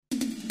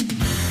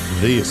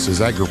This is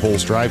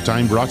AgriPulse Drive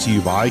Time, brought to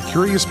you by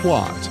Curious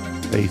Plot,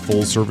 a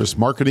full-service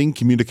marketing,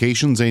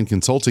 communications, and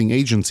consulting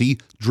agency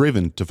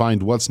driven to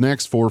find what's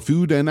next for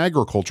food and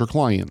agriculture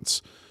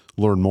clients.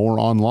 Learn more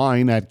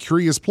online at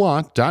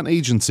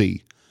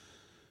curiousplot.agency.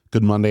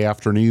 Good Monday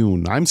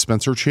afternoon. I'm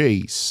Spencer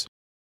Chase.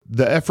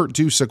 The effort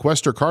to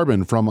sequester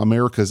carbon from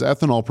America's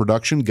ethanol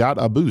production got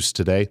a boost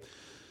today.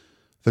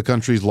 The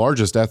country's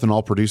largest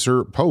ethanol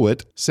producer,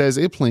 Poet, says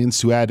it plans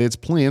to add its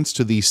plants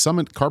to the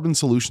Summit Carbon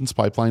Solutions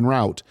pipeline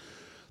route.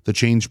 The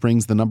change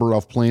brings the number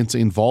of plants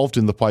involved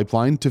in the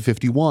pipeline to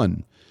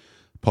 51.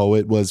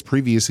 Poet was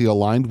previously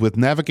aligned with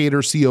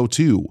Navigator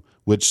CO2,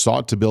 which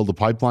sought to build a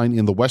pipeline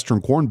in the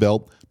western Corn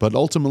Belt, but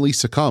ultimately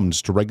succumbed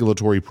to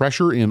regulatory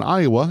pressure in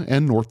Iowa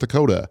and North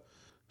Dakota.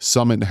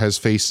 Summit has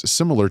faced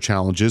similar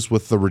challenges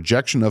with the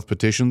rejection of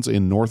petitions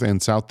in North and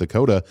South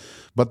Dakota,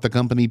 but the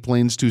company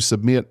plans to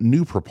submit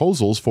new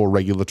proposals for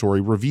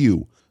regulatory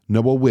review.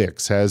 Noah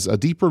Wicks has a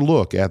deeper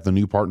look at the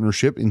new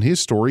partnership in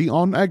his story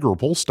on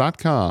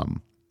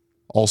agripulse.com.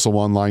 Also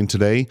online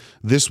today,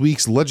 this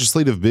week's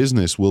legislative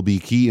business will be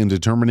key in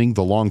determining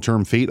the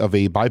long-term fate of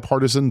a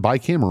bipartisan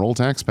bicameral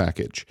tax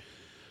package.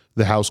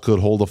 The House could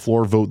hold a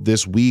floor vote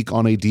this week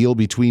on a deal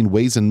between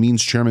Ways and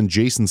Means Chairman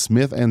Jason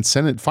Smith and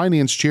Senate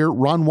Finance Chair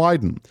Ron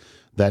Wyden.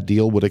 That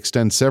deal would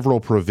extend several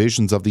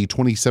provisions of the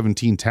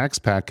 2017 tax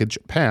package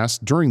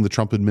passed during the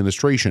Trump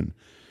administration.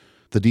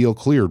 The deal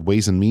cleared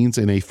Ways and Means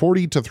in a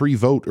 40-3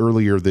 vote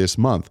earlier this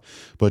month,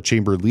 but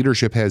chamber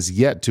leadership has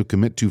yet to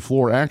commit to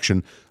floor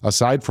action,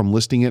 aside from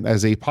listing it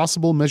as a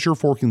possible measure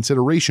for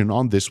consideration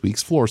on this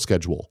week's floor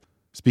schedule.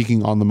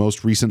 Speaking on the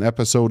most recent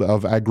episode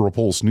of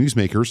AgriPulse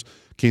Newsmakers,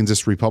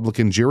 Kansas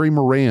Republican Jerry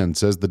Moran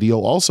says the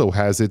deal also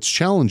has its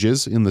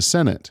challenges in the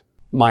Senate.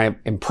 My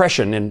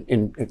impression,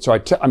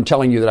 I'm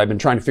telling you that I've been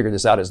trying to figure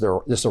this out. Is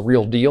this a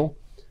real deal?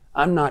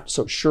 I'm not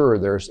so sure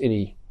there's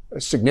any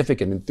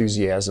significant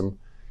enthusiasm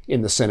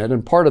in the Senate.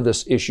 And part of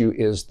this issue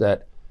is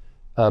that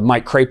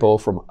Mike Crapo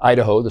from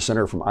Idaho, the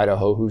senator from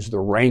Idaho, who's the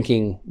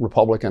ranking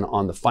Republican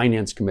on the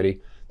Finance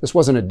Committee, this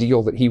wasn't a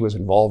deal that he was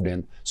involved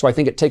in. So I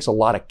think it takes a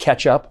lot of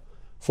catch up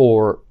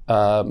for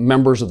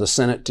members of the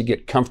Senate to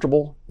get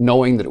comfortable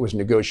knowing that it was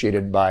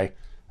negotiated by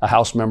a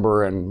House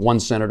member and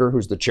one senator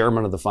who's the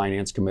chairman of the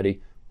Finance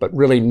Committee, but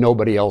really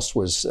nobody else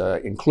was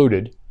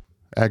included.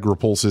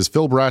 AgriPulse's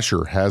Phil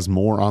Brasher has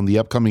more on the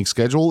upcoming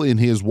schedule in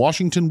his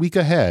Washington Week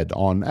Ahead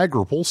on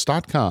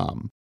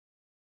agripulse.com.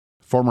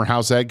 Former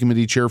House Ag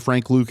Committee Chair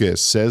Frank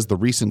Lucas says the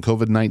recent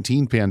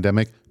COVID-19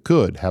 pandemic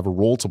could have a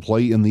role to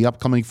play in the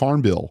upcoming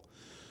Farm Bill.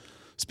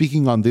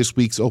 Speaking on this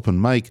week's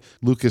open mic,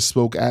 Lucas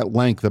spoke at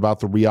length about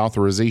the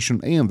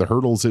reauthorization and the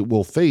hurdles it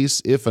will face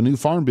if a new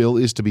farm bill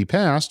is to be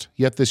passed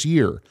yet this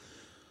year.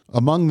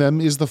 Among them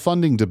is the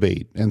funding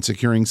debate and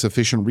securing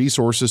sufficient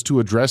resources to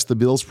address the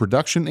bill's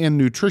production and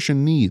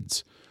nutrition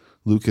needs.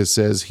 Lucas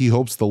says he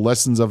hopes the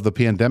lessons of the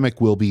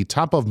pandemic will be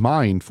top of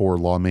mind for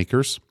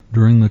lawmakers.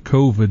 During the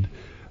COVID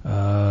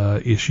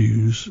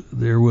issues,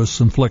 there was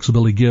some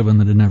flexibility given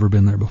that had never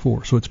been there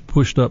before. So it's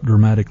pushed up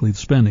dramatically the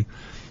spending.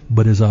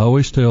 But as I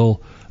always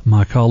tell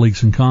my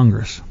colleagues in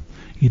Congress,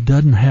 it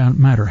doesn't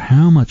matter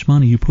how much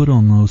money you put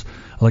on those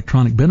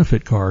electronic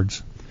benefit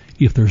cards.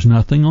 If there's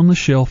nothing on the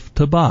shelf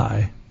to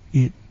buy,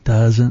 it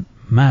doesn't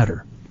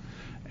matter.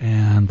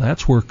 And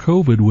that's where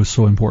COVID was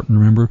so important.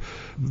 Remember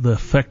the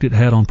effect it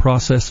had on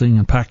processing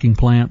and packing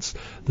plants,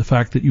 the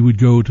fact that you would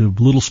go to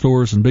little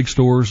stores and big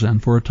stores,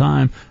 and for a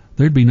time,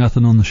 there'd be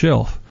nothing on the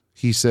shelf.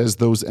 He says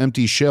those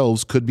empty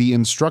shelves could be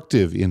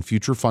instructive in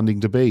future funding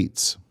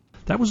debates.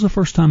 That was the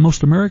first time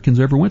most Americans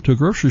ever went to a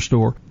grocery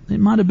store. It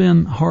might have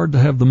been hard to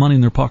have the money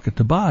in their pocket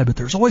to buy, but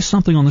there's always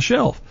something on the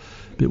shelf.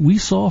 But we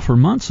saw for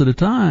months at a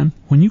time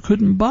when you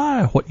couldn't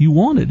buy what you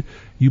wanted,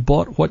 you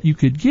bought what you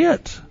could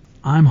get.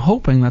 I'm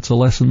hoping that's a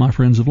lesson my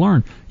friends have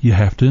learned. You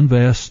have to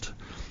invest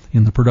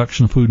in the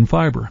production of food and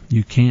fiber.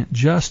 You can't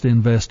just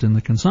invest in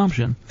the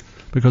consumption,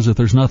 because if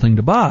there's nothing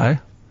to buy,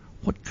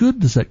 what good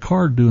does that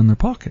card do in their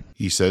pocket?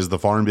 He says the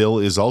Farm Bill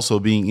is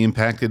also being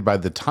impacted by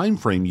the time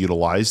frame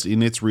utilized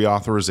in its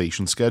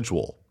reauthorization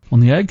schedule. On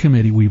the Ag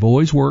Committee, we've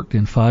always worked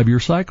in 5-year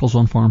cycles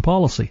on farm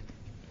policy.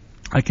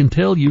 I can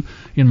tell you,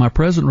 in my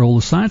present role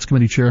as Science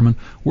Committee Chairman,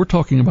 we're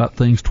talking about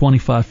things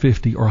 25,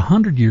 50, or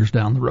 100 years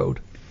down the road.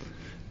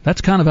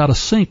 That's kind of out of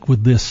sync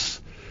with this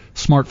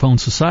smartphone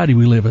society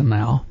we live in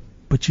now,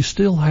 but you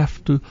still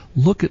have to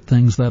look at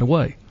things that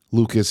way.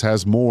 Lucas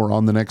has more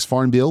on the next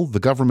Farm Bill, the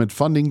government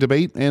funding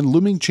debate, and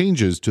looming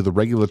changes to the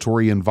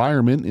regulatory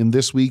environment in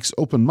this week's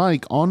open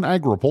mic on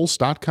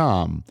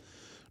agripulse.com.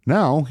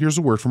 Now, here's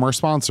a word from our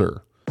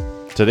sponsor.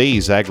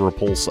 Today's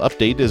AgriPulse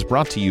update is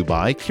brought to you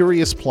by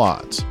Curious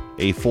Plot,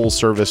 a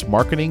full-service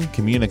marketing,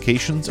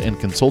 communications, and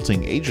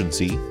consulting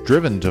agency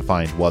driven to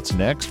find what's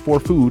next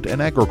for food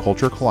and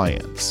agriculture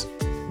clients.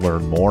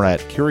 Learn more at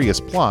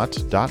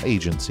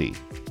curiousplot.agency.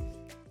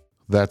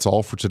 That's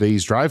all for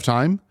today's Drive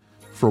Time.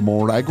 For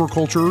more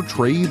agriculture,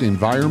 trade,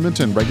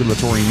 environment, and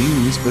regulatory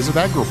news, visit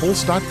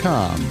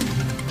agripulse.com.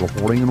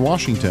 Reporting in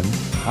Washington,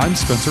 I'm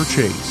Spencer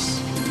Chase.